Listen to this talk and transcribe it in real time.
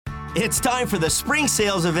It's time for the spring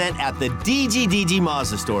sales event at the DGDG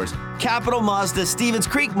Mazda stores. Capital Mazda, Stevens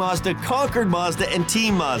Creek Mazda, Concord Mazda, and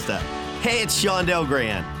Team Mazda. Hey, it's Shondell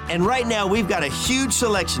Grand. And right now, we've got a huge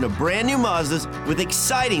selection of brand new Mazdas with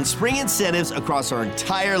exciting spring incentives across our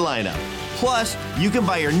entire lineup. Plus, you can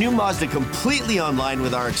buy your new Mazda completely online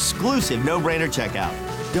with our exclusive no-brainer checkout.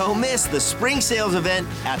 Don't miss the spring sales event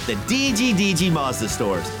at the DGDG Mazda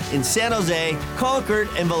stores in San Jose, Concord,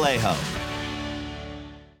 and Vallejo.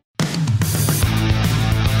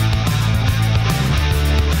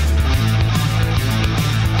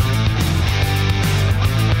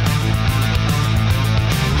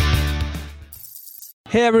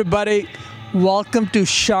 Hey everybody, welcome to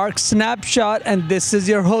Shark Snapshot, and this is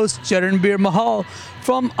your host Charanbir Mahal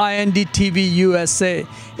from INDTV USA.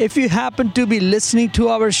 If you happen to be listening to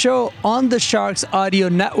our show on the Sharks audio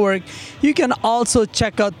network, you can also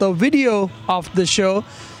check out the video of the show.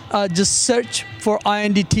 Just search for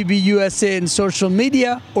INDTV USA in social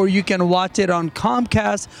media, or you can watch it on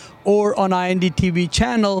Comcast or on INDTV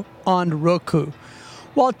channel on Roku.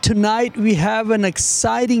 Well, tonight we have an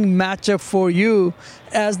exciting matchup for you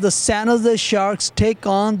as the San Jose Sharks take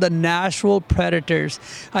on the Nashville Predators.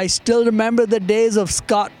 I still remember the days of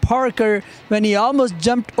Scott Parker when he almost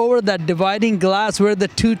jumped over that dividing glass where the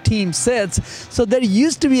two teams sits. So there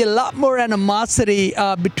used to be a lot more animosity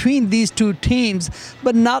between these two teams,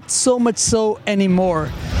 but not so much so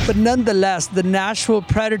anymore. But nonetheless, the Nashville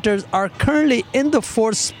Predators are currently in the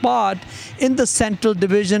fourth spot in the Central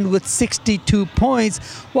Division with 62 points,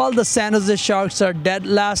 while the San Jose Sharks are dead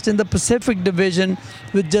last in the Pacific Division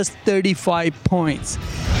with just 35 points.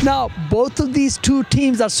 Now, both of these two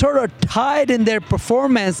teams are sort of tied in their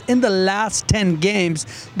performance in the last 10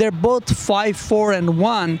 games. They're both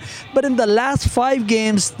 5-4-1, but in the last 5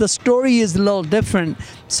 games, the story is a little different.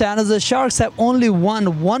 San Jose Sharks have only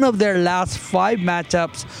won one of their last 5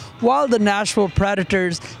 matchups, while the Nashville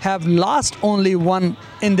Predators have lost only one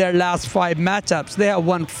in their last 5 matchups. They have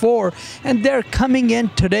won 4, and they're coming in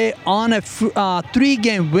today on a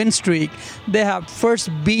 3-game win streak. They have first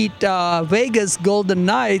beat Vegas Golden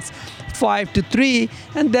Knights 5-3,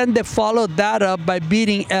 and then they followed that up by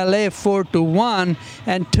beating LA 4-1,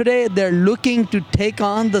 and today they're looking to take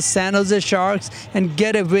on the San Jose Sharks and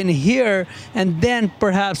get a win here, and then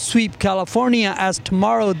perhaps sweep California, as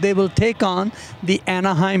tomorrow they will take on the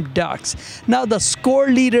Anaheim Ducks. Now, the score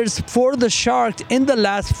leaders for the Sharks in the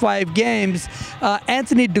last 5 games,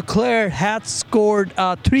 Anthony Duclair had scored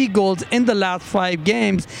 3 goals in the last 5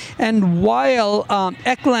 games, and while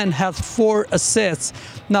Eklund has 4 assists.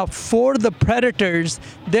 Now, for the Predators,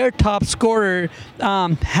 their top scorer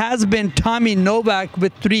has been Tommy Novak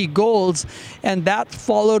with 3 goals, and that's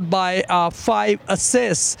followed by 5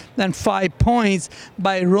 assists and 5 points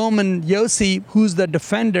by Roman Josi, who's the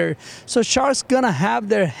defender. So Sharks gonna have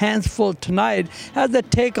their hands full tonight as they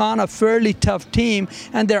take on a fairly tough team,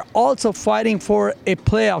 and they're also fighting for a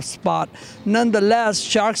playoff spot. Nonetheless,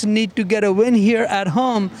 Sharks need to get a win here at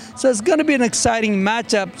home, so it's gonna be an exciting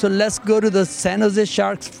matchup. So let's go to the San Jose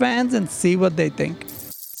Sharks fans and see what they think.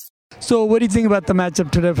 So what do you think about the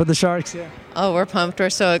matchup today for the Sharks? Yeah. Oh, we're pumped.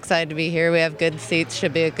 We're so excited to be here. We have good seats.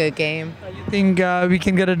 Should be a good game. You think we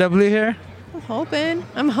can get a W here?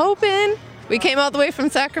 I'm hoping. We came all the way from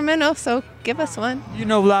Sacramento, so give us one. You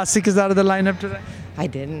know Vlasic is out of the lineup today? I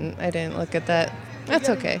didn't look at that. That's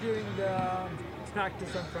okay. During the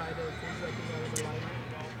practice on Friday, things like he's out of the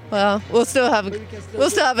lineup. Well, we'll still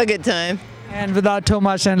have a good time. And without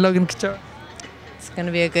Tomas and Logan Couture? It's going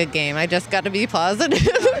to be a good game. I just got to be positive.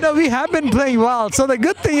 No, we have been playing well. So the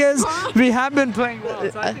good thing is we have been playing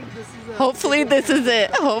well. So I think Hopefully this is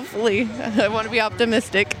it. Hopefully. I want to be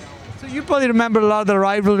optimistic. So you probably remember a lot of the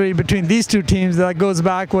rivalry between these two teams that goes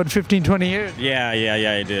back, 15, 20 years? Yeah,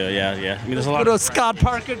 I do. Yeah. I mean, there's a lot of Scott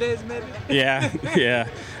Parker days, maybe? Yeah.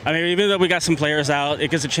 I mean, even though we got some players out,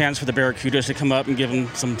 it gives a chance for the Barracudas to come up and give them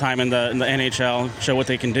some time in the NHL, show what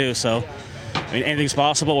they can do. So, I mean, anything's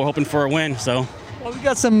possible. We're hoping for a win, so. Well, we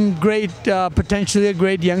got some great, potentially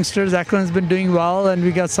great youngsters. Eklund's been doing well, and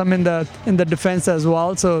we got some in the defense as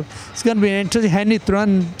well. So it's going to be interesting. Henry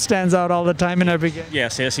Thrun stands out all the time in every game.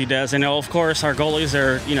 Yes, he does. And of course, our goalies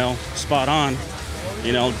are, spot on.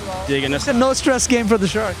 Digging us. It's a no-stress game for the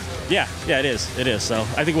Sharks. Yeah, it is. So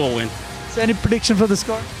I think we'll win. So any prediction for the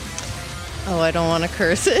score? Oh, I don't want to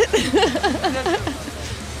curse it.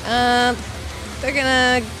 They're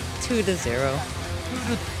gonna 2-0.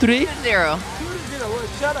 2-3? 2-0.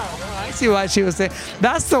 Shut up. Oh, I see what she was saying.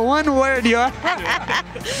 That's the one word you're...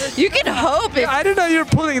 You can hope. I didn't know you were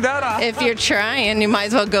pulling that off. If you're trying, you might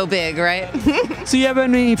as well go big, right? So you have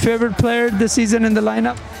any favorite player this season in the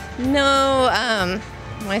lineup? No,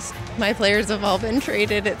 my players have all been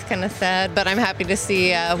traded. It's kind of sad, but I'm happy to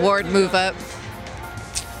see Ward move up.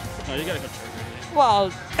 Oh, you got to go Charanbir.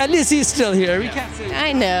 Well, at least he's still here. We can't say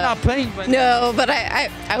I know. not playing, but No, but I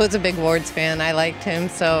was a big Wards fan. I liked him,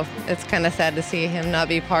 so it's kind of sad to see him not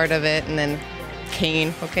be part of it. And then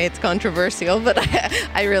Kane, okay, it's controversial, but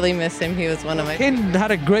I really miss him. He was one of my. Kane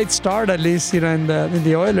had a great start, at least, in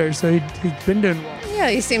the Oilers, so he's been doing well. Yeah,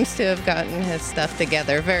 he seems to have gotten his stuff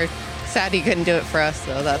together. Very sad he couldn't do it for us,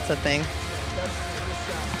 though. That's the thing.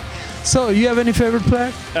 So, you have any favorite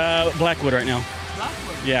player? Blackwood right now.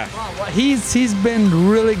 Yeah. Wow, he's been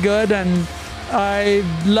really good, and I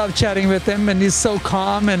love chatting with him, and he's so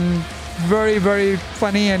calm and very, very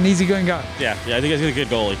funny and easygoing guy. Yeah, I think he's a good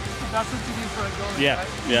goalie. That's what you need for a goalie, Yeah,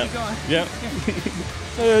 right? yeah.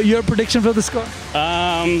 So your prediction for the score?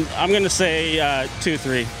 I'm going to say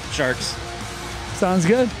 2-3 Sharks. Sounds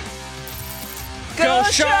good. Go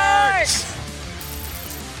Sharks!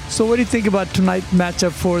 So what do you think about tonight's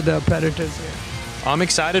matchup for the Predators here? I'm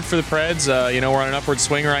excited for the Preds. We're on an upward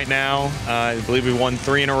swing right now. I believe we won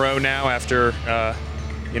 3 in a row now after,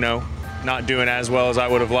 not doing as well as I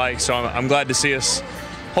would have liked. So I'm glad to see us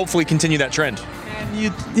hopefully continue that trend. And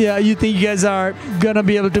you think you guys are going to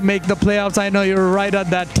be able to make the playoffs? I know you're right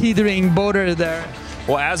at that teetering border there.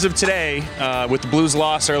 Well, as of today, with the Blues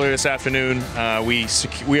loss earlier this afternoon,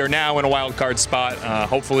 we are now in a wild card spot.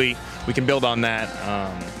 Hopefully we can build on that.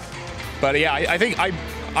 But yeah, I think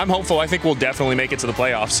I'm hopeful. I think we'll definitely make it to the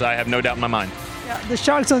playoffs. I have no doubt in my mind. Yeah, the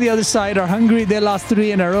Sharks on the other side are hungry. They lost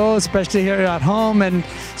 3 in a row, especially here at home, and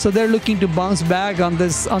so they're looking to bounce back on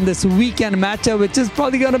this weekend matchup, which is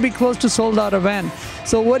probably going to be close to sold-out event.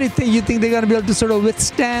 So what do you think? You think they're going to be able to sort of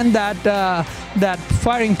withstand that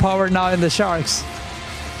firing power now in the Sharks?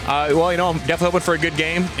 I'm definitely hoping for a good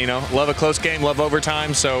game. Love a close game, love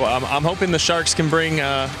overtime. So I'm hoping the Sharks can bring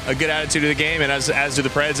a good attitude to the game, and as do the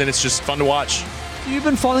Preds, and it's just fun to watch. You've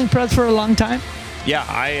been following Preds for a long time? Yeah,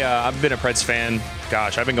 I've been a Preds fan.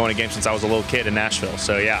 Gosh, I've been going to games since I was a little kid in Nashville.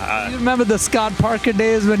 So yeah. You remember the Scott Parker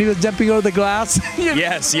days when he was jumping over the glass?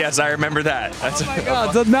 Yes, I remember that. Oh my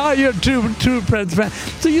God! So now you're a true Preds fan.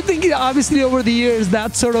 So you think obviously over the years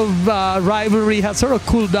that sort of rivalry has sort of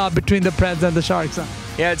cooled down between the Preds and the Sharks? Huh?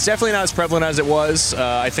 Yeah, it's definitely not as prevalent as it was.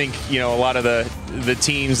 I think a lot of the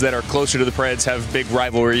teams that are closer to the Preds have big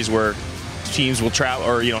rivalries where teams will travel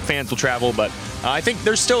or fans will travel, but I think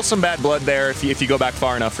there's still some bad blood there if you go back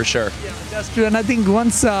far enough, for sure. Yeah, that's true. And I think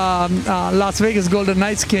once Las Vegas Golden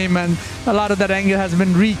Knights came, and a lot of that anger has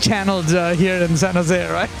been rechanneled here in San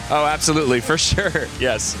Jose, right? Oh, absolutely, for sure.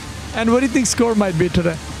 Yes. And what do you think score might be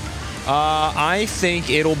today? I think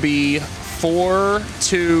it'll be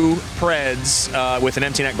 4-2 Preds with an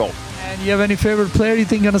empty net goal. And you have any favorite player you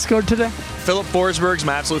think going to score today? Philip Forsberg's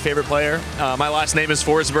my absolute favorite player. My last name is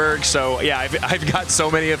Forsberg, so yeah, I've got so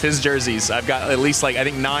many of his jerseys. I've got at least 9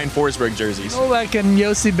 Forsberg jerseys. Novak and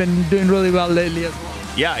Yossi been doing really well lately as well.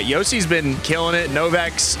 Yeah, Yossi's been killing it.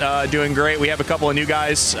 Novak's doing great. We have a couple of new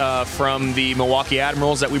guys from the Milwaukee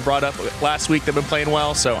Admirals that we brought up last week that have been playing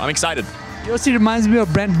well, so I'm excited. Yossi reminds me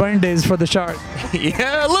of Brent Burn days for the Sharks.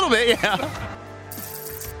 Yeah, a little bit, yeah.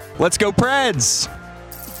 Let's go Preds!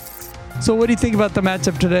 So what do you think about the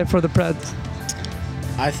matchup today for the Preds?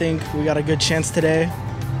 I think we got a good chance today.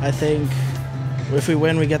 I think if we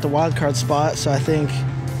win, we get the wild card spot. So I think,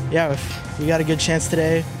 if we got a good chance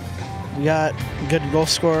today. We got a good goal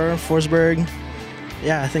scorer, Forsberg.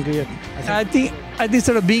 Yeah, I think we. I think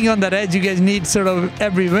sort of being on that edge, you guys need sort of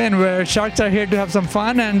every win. Where Sharks are here to have some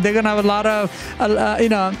fun, and they're gonna have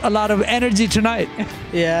a lot of energy tonight.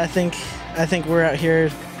 Yeah, I think we're out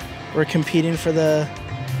here. We're competing for the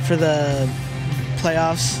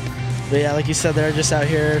playoffs. But yeah, like you said, they're just out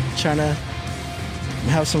here trying to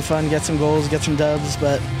have some fun, get some goals, get some dubs.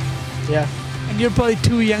 But yeah. And you're probably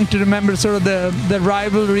too young to remember sort of the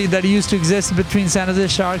rivalry that used to exist between San Jose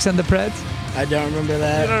Sharks and the Preds. I don't remember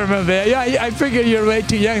that. You don't remember that? Yeah, I figured you're way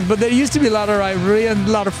too young. But there used to be a lot of rivalry and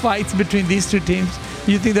a lot of fights between these two teams.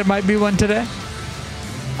 You think there might be one today?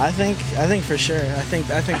 I think for sure. I think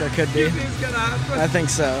there could be. You think it's gonna happen? I think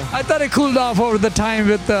so. I thought it cooled off over the time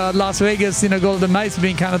with Las Vegas, Golden Knights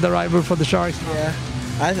being kind of the rival for the Sharks. Yeah,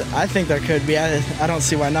 I think there could be. I don't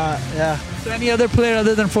see why not. Yeah. So any other player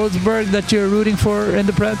other than Forsberg that you're rooting for in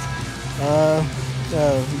the Preds?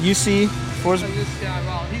 UC Forsberg.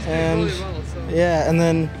 He's and really well, so. Yeah, and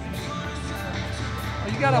then.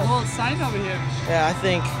 Oh, you got a whole sign over here. Yeah, I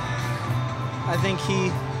think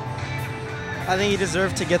he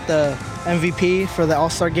deserved to get the MVP for the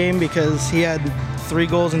All-Star game because he had 3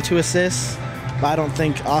 goals and 2 assists. But I don't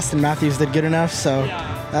think Austin Matthews did good enough, so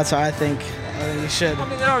that's why I think think he should. I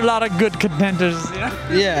mean, there are a lot of good contenders.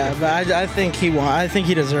 Yeah, but I think he won. I think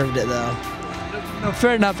he deserved it, though. No,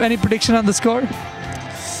 fair enough. Any prediction on the score?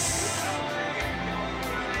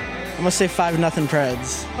 I'm gonna say 5-0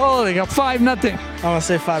 Preds. Holy cow, 5-0. I'm gonna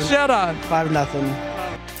say 5. Shut up. 5-0.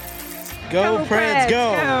 Go Preds,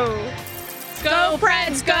 go! Go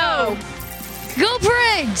Preds, go! Go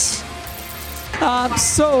Preds!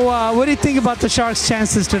 So, what do you think about the Sharks'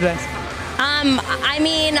 chances today? I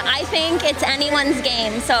mean, I think it's anyone's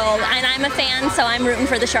game. So, and I'm a fan, so I'm rooting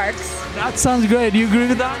for the Sharks. That sounds great. Do you agree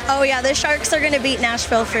with that? Oh yeah, the Sharks are going to beat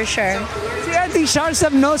Nashville for sure. See, I think Sharks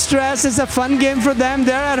have no stress. It's a fun game for them.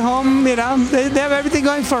 They're at home, they have everything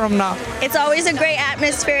going for them now. It's always a great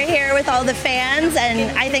atmosphere here with all the fans,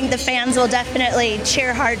 and I think the fans will definitely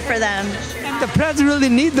cheer hard for them. And the Preds really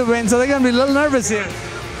need the win, so they're going to be a little nervous here.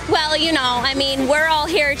 Well, you know, I mean, we're all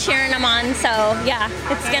here cheering them on, so yeah,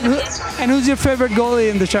 it's going to be. And who's your favorite goalie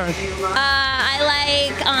in the Sharks? I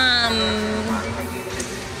like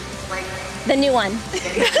the new one.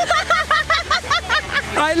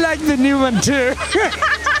 I like the new one too.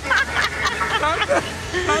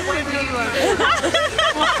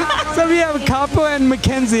 So we have Capo and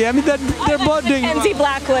Mackenzie. I mean, they're both doing well. Mackenzie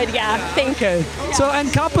Blackwood, yeah. Thank you. Okay. So,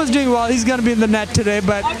 and Capo's doing well. He's going to be in the net today,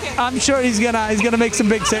 but I'm sure he's gonna make some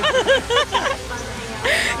big saves.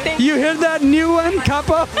 You hear that new one,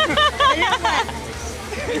 Capo?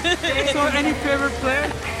 So, any favorite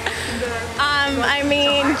player? I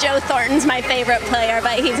mean, Joe Thornton's my favorite player,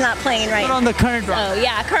 but he's not playing right now. On the current roster. Oh,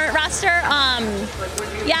 yeah, current roster.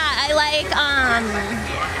 Yeah, I like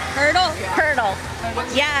Hurdle.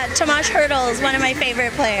 Yeah, Tomas Hurdle is one of my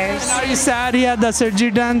favorite players. Are you sad he had the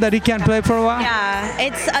surgery done that he can't play for a while? Yeah,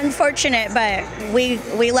 it's unfortunate, but we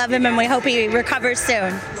love him and we hope he recovers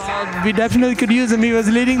soon. We definitely could use him. He was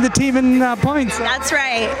leading the team in points. That's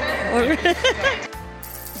right.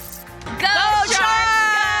 Go Sharks!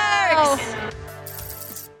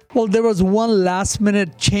 Well, there was one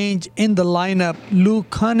last-minute change in the lineup. Luke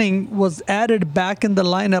Cunning was added back in the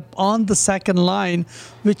lineup on the second line,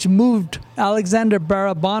 which moved Alexander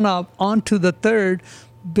Barabanov onto the third,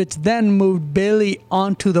 which then moved Bailey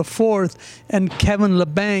onto the fourth, and Kevin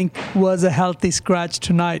LeBanc was a healthy scratch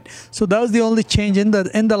tonight. So that was the only change in the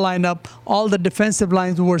lineup. All the defensive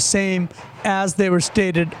lines were same as they were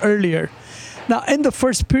stated earlier. Now, in the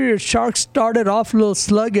first period, Sharks started off a little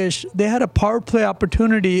sluggish. They had a power play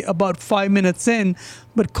opportunity about 5 minutes in,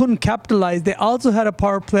 but couldn't capitalize. They also had a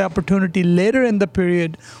power play opportunity later in the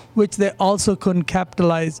period, which they also couldn't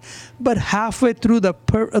capitalize. But halfway through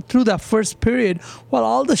that first period, while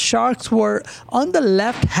all the Sharks were on the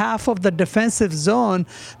left half of the defensive zone,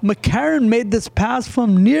 McCarron made this pass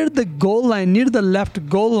from near the goal line, near the left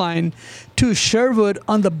goal line, to Sherwood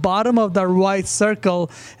on the bottom of the right circle,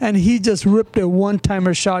 and he just ripped a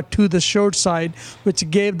one-timer shot to the short side, which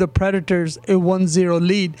gave the Predators a 1-0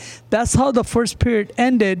 lead. That's how the first period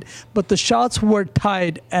ended, but the shots were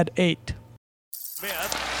tied at 8.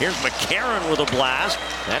 Here's McCarron with a blast.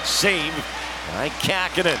 That's saved by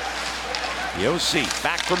Kakinen. Yossi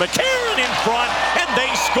back for McCarron in front, and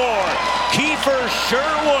they score. Kiefer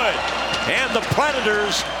Sherwood, and the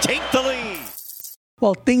Predators take the lead.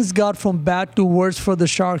 Well, things got from bad to worse for the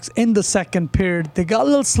Sharks in the second period. They got a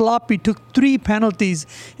little sloppy, took 3 penalties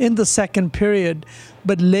in the second period.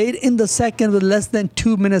 But late in the second, with less than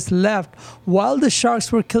 2 minutes left, while the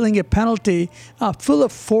Sharks were killing a penalty,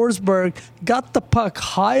 Philip Forsberg got the puck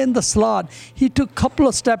high in the slot. He took a couple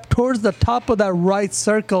of steps towards the top of that right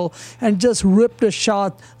circle and just ripped a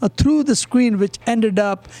shot through the screen, which ended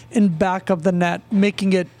up in back of the net,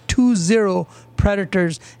 making it 2-0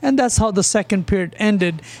 Predators. And that's how the second period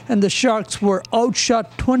ended. And the Sharks were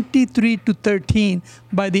outshot 23-13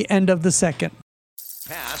 by the end of the second.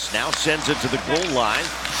 Pass now sends it to the goal line.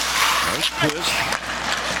 Nice twist.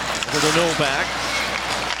 Over to Novak.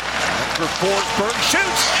 After Forsberg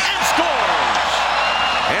shoots and scores.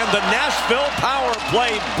 And the Nashville power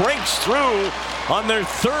play breaks through on their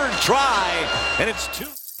third try. And it's 2.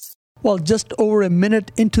 Well, just over a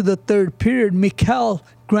minute into the third period, Mikael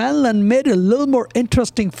Granlund made it a little more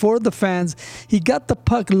interesting for the fans. He got the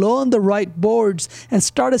puck low on the right boards and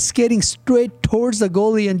started skating straight towards the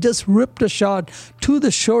goalie and just ripped a shot to the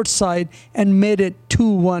short side and made it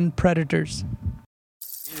 2-1 Predators.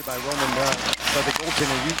 By Roman, by the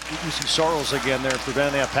goaltender, you see Sorrells again there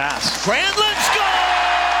preventing a pass. Granlund scores!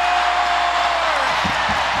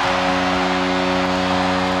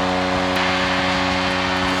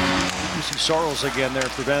 Sorrells again there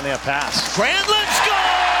preventing a pass. Granlund scores!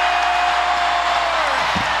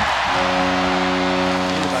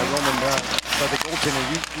 By Roman, by the goaltender,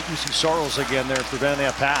 you see Sorrells again there preventing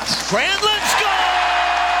a pass. Granlund scores!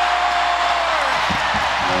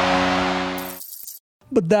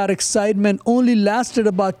 But that excitement only lasted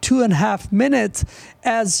about 2.5 minutes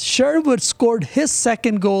as Sherwood scored his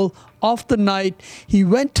second goal of the night. He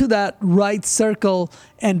went to that right circle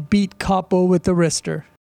and beat Capo with a wrister.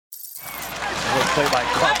 Good play by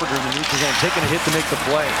Carpenter in the neutral zone, taking a hit to make the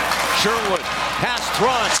play. Sherwood, pass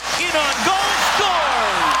front, in on goal,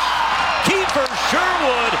 scores! Kiefer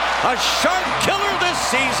Sherwood, a sharp killer this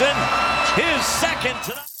season, his second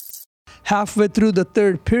tonight. Halfway through the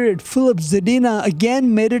third period, Filip Zadina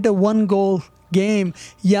again made it a one-goal game.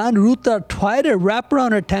 Jan Ruta tried a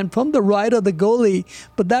wraparound attempt from the right of the goalie,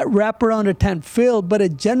 but that wraparound attempt failed, but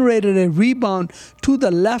it generated a rebound to the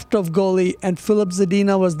left of goalie, and Filip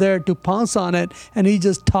Zadina was there to pounce on it, and he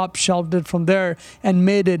just top-shelved it from there and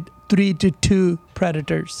made it 3-2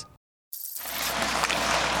 Predators.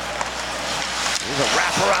 Here's a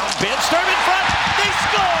wraparound bid, Sturm in front, they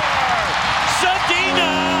score!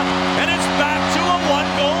 Zadina! And it's back to a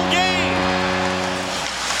one-goal game.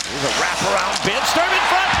 Here's a wraparound bid. Sturm in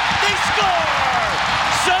front. They score!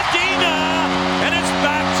 Zadina! And it's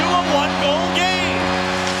back to a one-goal game.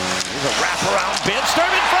 Here's a wraparound bid. Sturm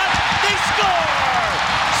in front. They score!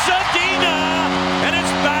 Zadina! And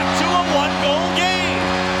it's back to a one-goal game.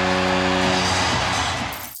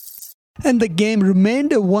 And the game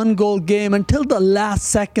remained a one-goal game until the last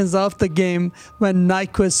seconds of the game when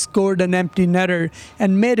Nyquist scored an empty netter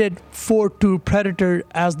and made it 4-2 Predator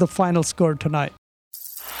as the final score tonight.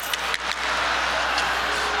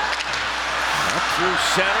 Up through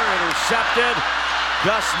center, intercepted.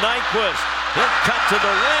 Gus Nyquist. He'll cut to the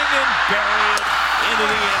wing and bury it into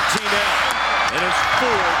the empty net. And it's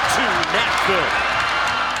 4-2 Nashville.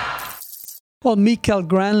 Well, Mikael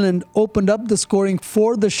Granlund opened up the scoring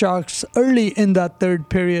for the Sharks early in that third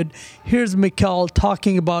period. Here's Mikael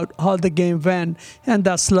talking about how the game went and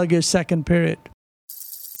that sluggish second period.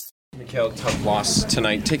 Mikael, tough loss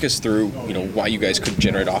tonight. Take us through, why you guys couldn't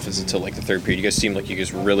generate offense until like the third period. You guys seemed like you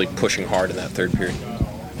guys were really pushing hard in that third period.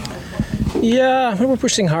 Yeah, we were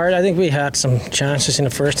pushing hard. I think we had some chances in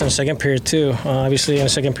the first and the second period too. Obviously, in the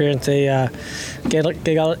second period, they got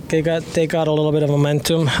a little bit of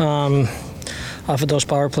momentum off of those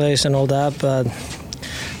power plays and all that. But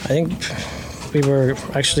I think we were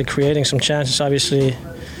actually creating some chances. Obviously,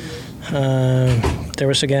 there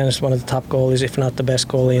was against one of the top goalies, if not the best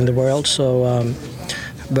goalie in the world. So,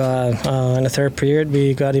 but in the third period,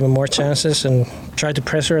 we got even more chances and tried to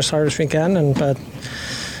press her as hard as we can. But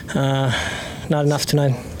not enough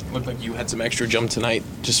tonight. Looked like you had some extra jump tonight,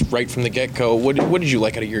 just right from the get-go. What did you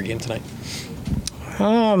like out of your game tonight?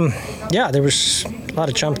 Yeah, there was a lot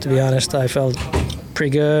of jump, to be honest. I felt pretty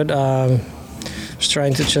good. Was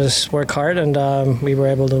trying to just work hard, and we were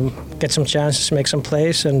able to get some chances, make some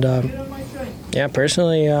plays, and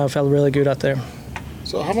personally, felt really good out there.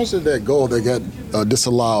 So how much did that goal that got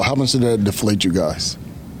disallowed, how much did that deflate you guys?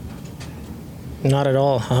 Not at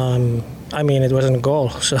all. It wasn't a goal,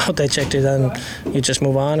 so they checked it, and you just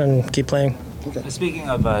move on and keep playing. Okay. Speaking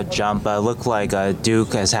of jump, looked like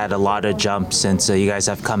Duke has had a lot of jump since you guys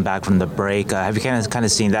have come back from the break. Have you kind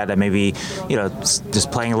of seen that maybe,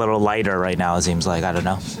 just playing a little lighter right now, it seems like? I don't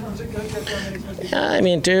know. Yeah,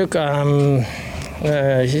 Duke,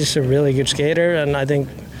 he's a really good skater, and I think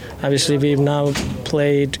obviously we've now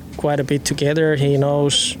played quite a bit together. He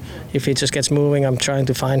knows if he just gets moving, I'm trying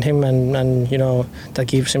to find him, and that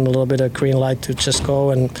gives him a little bit of green light to just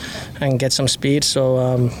go and get some speed.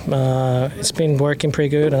 So it's been working pretty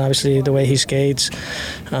good, and obviously the way he skates,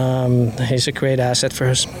 he's a great asset for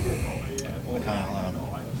us.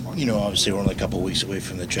 Obviously we're only a couple of weeks away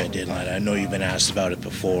from the trade deadline. I know you've been asked about it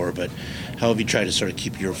before, but how have you tried to sort of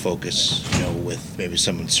keep your focus, with maybe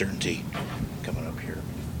some uncertainty coming up here?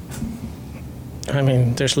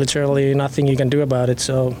 There's literally nothing you can do about it,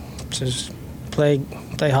 so just play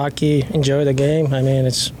hockey, enjoy the game.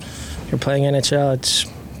 You're playing NHL, it's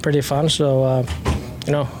pretty fun, so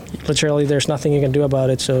literally there's nothing you can do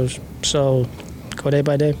about it, so go day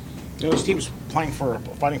by day. This team's fighting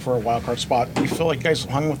for a wild card spot. Do you feel like you guys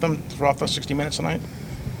hung with them throughout the 60 minutes tonight?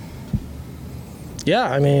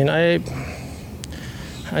 Yeah, I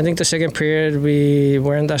think the second period we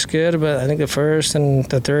weren't as good, but I think the first and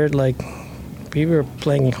the third, we were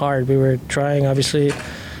playing hard. We were trying. Obviously,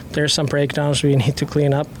 there's some breakdowns we need to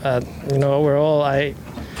clean up. Overall, it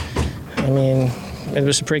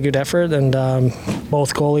was a pretty good effort, and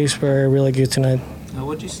both goalies were really good tonight.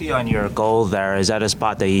 What did you see on your goal there? Is that a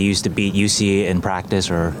spot that you used to beat UC in practice,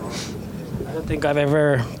 or? I don't think I've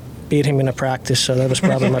ever beat him in a practice, so that was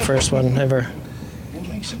probably my first one ever.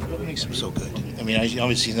 What makes him so good?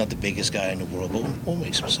 Obviously he's not the biggest guy in the world, but what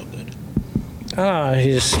makes him so good?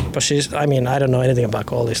 I don't know anything about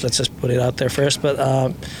goalies. Let's just put it out there first. But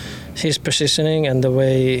his positioning and the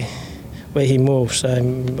way he moves.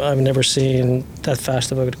 I've never seen that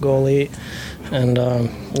fast of a goalie, and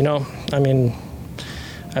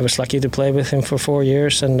I was lucky to play with him for 4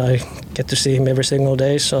 years, and I get to see him every single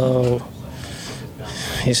day. So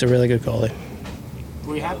he's a really good goalie.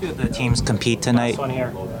 Were you happy with the team's compete tonight?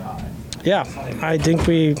 Yeah, I think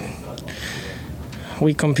we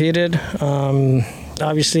competed.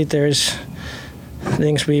 Obviously, there's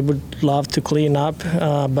things we would love to clean up,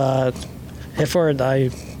 but effort, I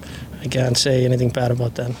can't say anything bad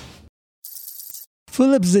about that.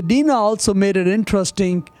 Filip Zadina also made it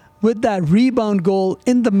interesting with that rebound goal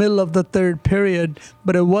in the middle of the third period,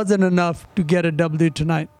 but it wasn't enough to get a W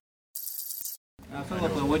tonight.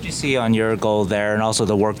 Filip, what did you see on your goal there, and also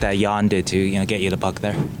the work that Jan did to get you the puck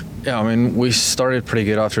there? Yeah, I mean, we started pretty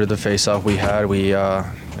good after the face-off we had. We,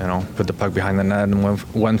 put the puck behind the net and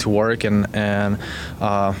went to work, and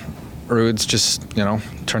Rudes just,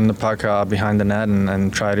 turned the puck behind the net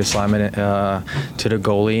and tried to slam it to the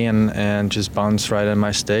goalie and just bounced right in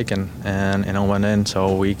my stick and went in.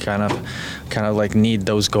 So we kind of like need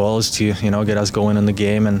those goals to, get us going in the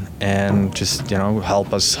game and just,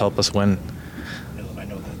 help us win. I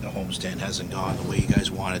know that the homestand hasn't gone the way you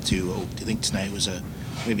guys wanted to. Do you think tonight was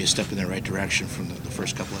maybe a step in the right direction from the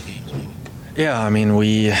first couple of games? Maybe? Yeah, I mean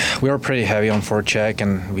we were pretty heavy on forecheck,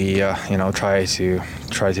 and we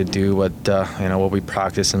try to do what we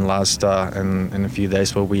practiced in last in a few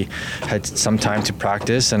days. But we had some time to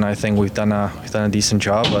practice, and I think we've done a decent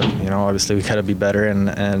job. But obviously we gotta be better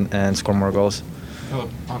and score more goals. Well,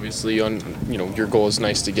 obviously, your goal is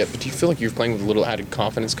nice to get, but do you feel like you're playing with a little added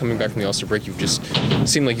confidence coming back from the All-Star break? You've just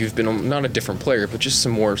seemed like you've been not a different player, but just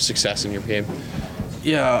some more success in your game.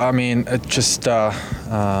 Yeah, I mean, it just.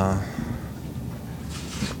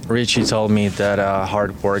 Richie told me that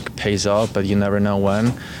hard work pays off, but you never know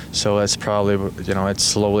when. So it's probably, it's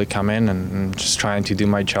slowly coming, and just trying to do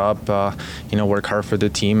my job, work hard for the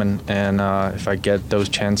team. And if I get those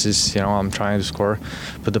chances, I'm trying to score,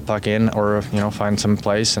 put the puck in, or, find some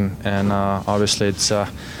place. And obviously it's a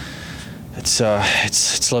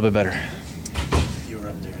little bit better. You were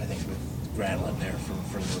up there, I think, with Granlund there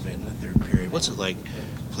for a little bit in the third period. What's it like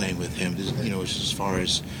playing with him, as far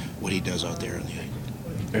as what he does out there on the ice?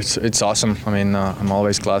 It's awesome. I mean, I'm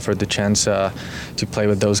always glad for the chance to play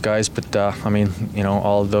with those guys. But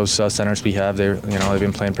all of those centers we have, they've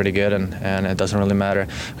been playing pretty good, and it doesn't really matter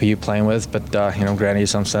who you're playing with. But Granny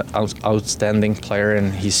is an outstanding player,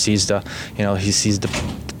 and he sees the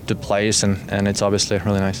plays, and it's obviously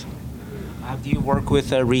really nice. Do you work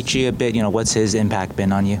with Richie a bit? What's his impact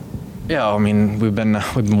been on you? Yeah, I mean, we've been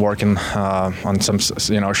working on some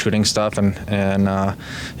shooting stuff and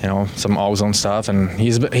some ozone stuff, and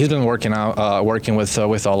he's been working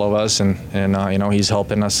with all of us, and he's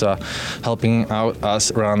helping out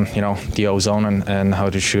us around the ozone and how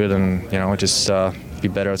to shoot, and just be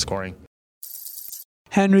better at scoring.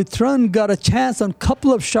 Henry Thrun got a chance on a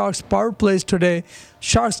couple of Sharks power plays today.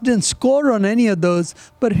 Sharks didn't score on any of those,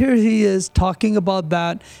 but here he is talking about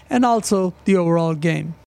that and also the overall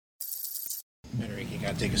game. Henrik, you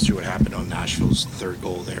got to take us through what happened on Nashville's third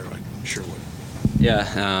goal there. I'm sure what. Yeah,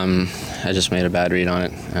 I just made a bad read on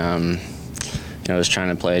it. I was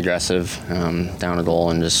trying to play aggressive down a goal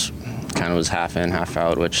and just kind of was half in, half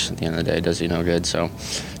out, which at the end of the day does you no good. So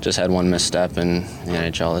just had one misstep, and in the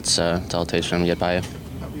NHL, it's all it takes for them to get by you.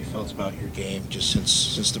 How have you felt about your game just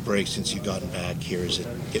since the break, since you've gotten back here? Is it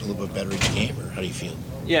getting a little bit better each game, or how do you feel?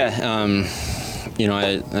 Yeah,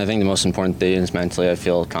 I think the most important thing is mentally I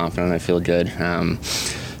feel confident, I feel good.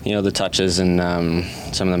 The touches and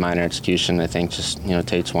some of the minor execution, I think just,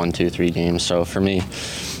 takes 1, 2, 3 games. So for me,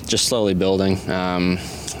 just slowly building.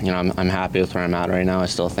 I'm happy with where I'm at right now. I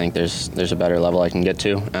still think there's a better level I can get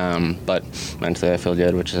to. But mentally I feel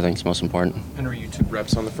good, which I think is most important. Henry, you took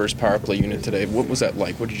reps on the first power play unit today. What was that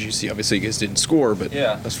like? What did you see? Obviously you guys didn't score, but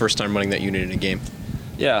that was first time running that unit in a game.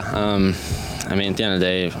 Yeah, at the end of the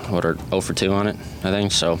day, we're 0 for 2 on it, I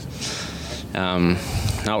think. So, not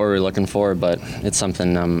what we're looking for, but it's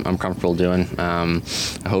something I'm comfortable doing. I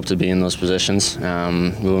hope to be in those positions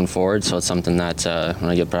moving forward. So it's something that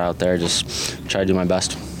when I get put out there, just try to do my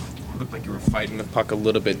best. It looked like you were fighting the puck a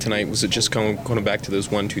little bit tonight. Was it just going back to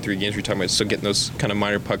those 1, 2, 3 games we're talking about, still getting those kind of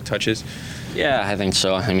minor puck touches? Yeah, I think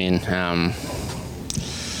so.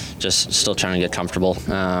 Just still trying to get comfortable.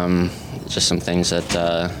 Just some things that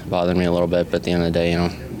bothered me a little bit, but at the end of the day,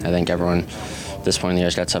 I think everyone at this point in the year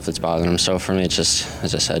has got stuff that's bothering them. So for me, it's just,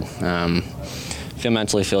 as I said,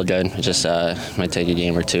 feel good. It just might take a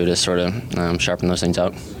game or two to sort of sharpen those things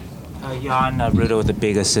out. Jan Ruda with a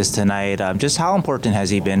big assist tonight. Just how important has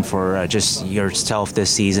he been for just yourself this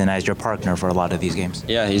season as your partner for a lot of these games?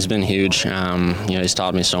 Yeah, he's been huge. He's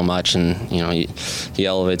taught me so much, and he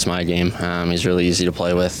elevates my game. He's really easy to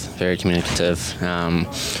play with, very communicative.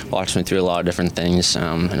 Walks me through a lot of different things,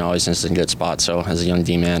 and always is in good spots. So as a young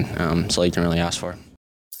D-man, it's all you can really ask for.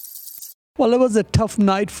 Well, it was a tough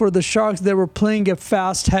night for the Sharks. They were playing a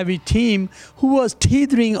fast, heavy team who was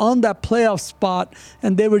teetering on that playoff spot,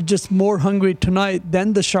 and they were just more hungry tonight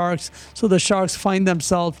than the Sharks. So the Sharks find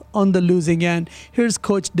themselves on the losing end. Here's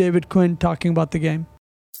Coach David Quinn talking about the game.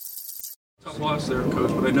 Tough loss there, Coach,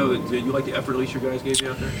 but I know that you like the effort at least your guys gave you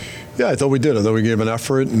out there. Yeah, I thought we did. I thought we gave an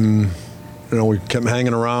effort, and we kept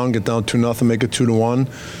hanging around, get down 2-0, make it 2-1.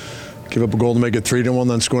 Give up a goal to make it 3-1,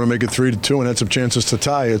 then score to make it 3-2, and had some chances to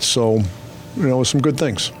tie it. So, some good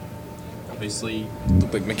things. Obviously,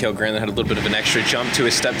 looked like Mikhail Granlund had a little bit of an extra jump to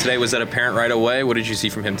his step today. Was that apparent right away? What did you see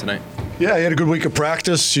from him tonight? Yeah, he had a good week of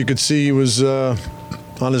practice. You could see he was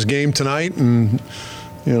on his game tonight, and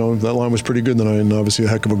that line was pretty good tonight. And obviously, a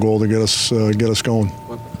heck of a goal to get us going.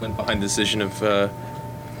 What went behind the decision of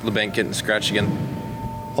LeBanc getting scratched again?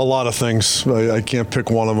 A lot of things. I can't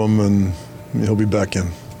pick one of them, and he'll be back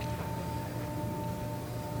in.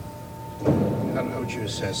 How would you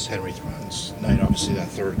assess Henry Thrun's night? Obviously, that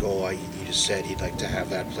third goal, you just said he'd like to have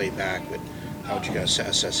that play back, but how would you guys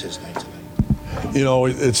assess his night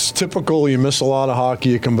tonight? It's typical. You miss a lot of hockey.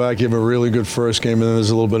 You come back, you have a really good first game, and then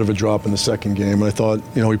there's a little bit of a drop in the second game. And I thought,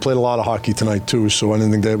 he played a lot of hockey tonight, too, so I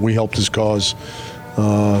didn't think that we helped his cause.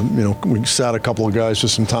 We sat a couple of guys for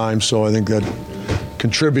some time, so I think that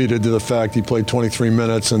contributed to the fact he played 23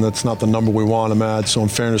 minutes, and that's not the number we want him at. So in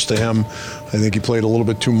fairness to him, I think he played a little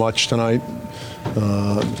bit too much tonight.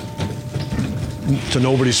 To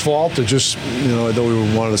nobody's fault. It just, I thought we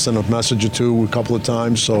wanted to send a message or two a couple of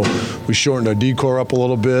times, so we shortened our D-core up a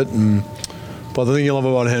little bit. But the thing you love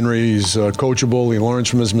about Henry, he's coachable. He learns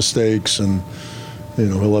from his mistakes, and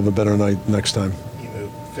he'll have a better night next time. You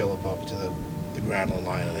moved Phillip up to the Granlund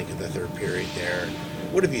line, I think, in the third period there.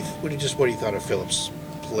 What do you thought of Phillip's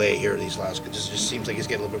play here these last? It just seems like he's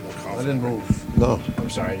getting a little bit more confident. I didn't move. No. I'm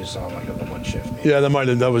sorry, I just saw him like on the one shift. Maybe. Yeah,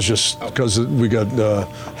 that was just because we got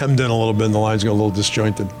hemmed in a little bit, and the lines got a little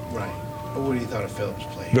disjointed. Right. But what do you thought of Phillip's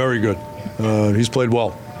play? Very good. He's played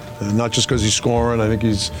well. And not just because he's scoring. I think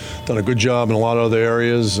he's done a good job in a lot of other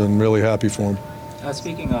areas, and really happy for him.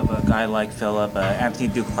 Speaking of a guy like Phillip, Anthony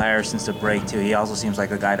Duclair since the break too, he also seems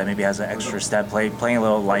like a guy that maybe has an extra step, playing a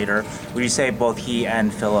little lighter. Would you say both he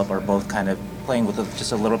and Phillip are both kind of playing with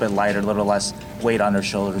just a little bit lighter, a little less weight on their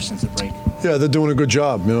shoulders since the break? Yeah, they're doing a good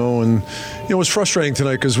job, and it was frustrating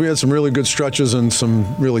tonight because we had some really good stretches and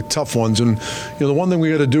some really tough ones. And the one thing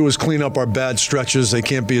we got to do is clean up our bad stretches. They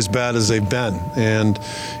can't be as bad as they've been. And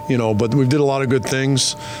but we did a lot of good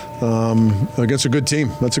things against a good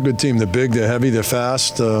team. That's a good team. They're big, they're heavy, they're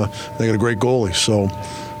fast. They got a great goalie. So,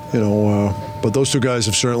 but those two guys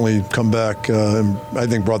have certainly come back and I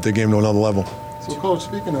think brought their game to another level. So, Coach,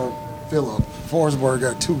 speaking of Phillip, Forsberg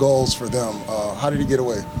got 2 goals for them. How did he get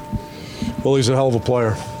away? Well, he's a hell of a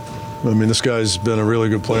player. I mean, this guy's been a really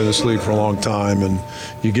good player in this league for a long time, and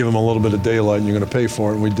you give him a little bit of daylight and you're going to pay for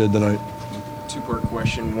it, and we did tonight. Two-part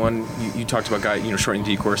question. One, you talked about shortening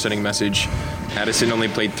D-core, sending a message. Addison only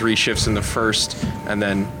played 3 shifts in the first, and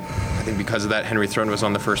then I think because of that, Henry Thrun was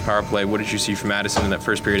on the first power play. What did you see from Addison in that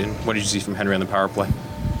first period, and what did you see from Henry on the power play?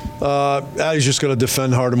 He's just going to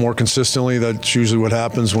defend harder, more consistently. That's usually what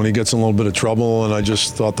happens when he gets in a little bit of trouble, and I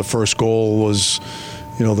just thought the first goal was,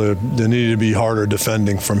 there needed to be harder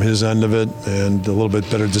defending from his end of it and a little bit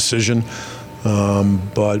better decision.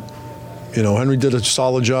 But Henry did a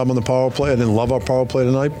solid job on the power play. I didn't love our power play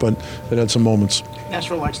tonight, but it had some moments.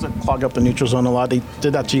 Nashville likes to clog up the neutral zone a lot. They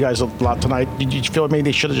did that to you guys a lot tonight. Did you feel maybe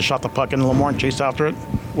they should have just shot the puck in a little more and chased after it?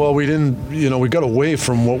 Well, we didn't, we got away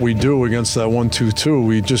from what we do against that 1-2-2.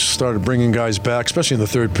 We just started bringing guys back, especially in the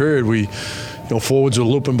third period. We, forwards were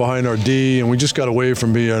looping behind our D, and we just got away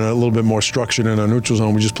from being a little bit more structured in our neutral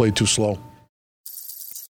zone. We just played too slow.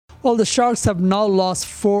 Well, the Sharks have now lost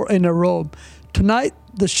 4 in a row. Tonight,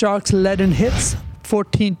 the Sharks led in hits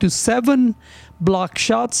 14-7, block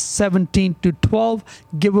shots 17-12,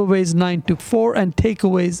 giveaways 9-4, and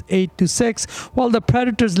takeaways 8-6, while the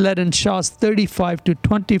Predators led in shots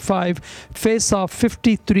 35-25, face-off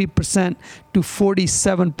 53% to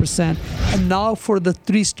 47%. And now for the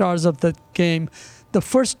 3 stars of the game. The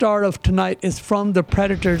first star of tonight is from the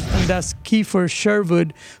Predators, and that's Kiefer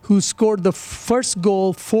Sherwood, who scored the first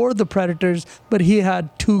goal for the Predators, but he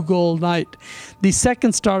had 2-goal night. The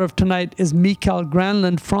second star of tonight is Mikael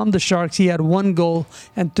Granlund from the Sharks. He had 1 goal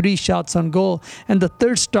and 3 shots on goal. And the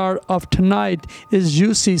third star of tonight is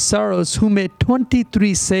Juuse Saros, who made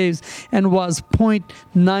 23 saves and was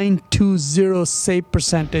 .920 save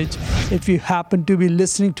percentage. If you happen to be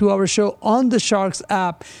listening to our show on the Sharks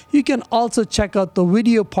app, you can also check out the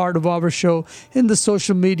video part of our show in the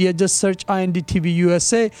social media. Just search INDTV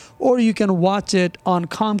USA, or you can watch it on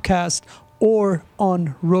Comcast or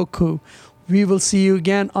on Roku. We will see you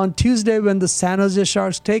again on Tuesday when the San Jose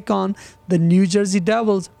Sharks take on the New Jersey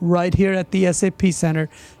Devils right here at the SAP Center.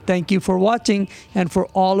 Thank you for watching, and for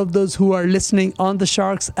all of those who are listening on the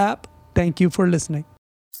Sharks app, thank you for listening.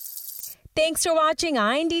 Thanks for watching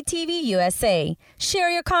INDTV USA. Share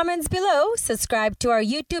your comments below, subscribe to our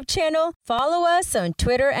YouTube channel, follow us on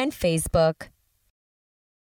Twitter and Facebook.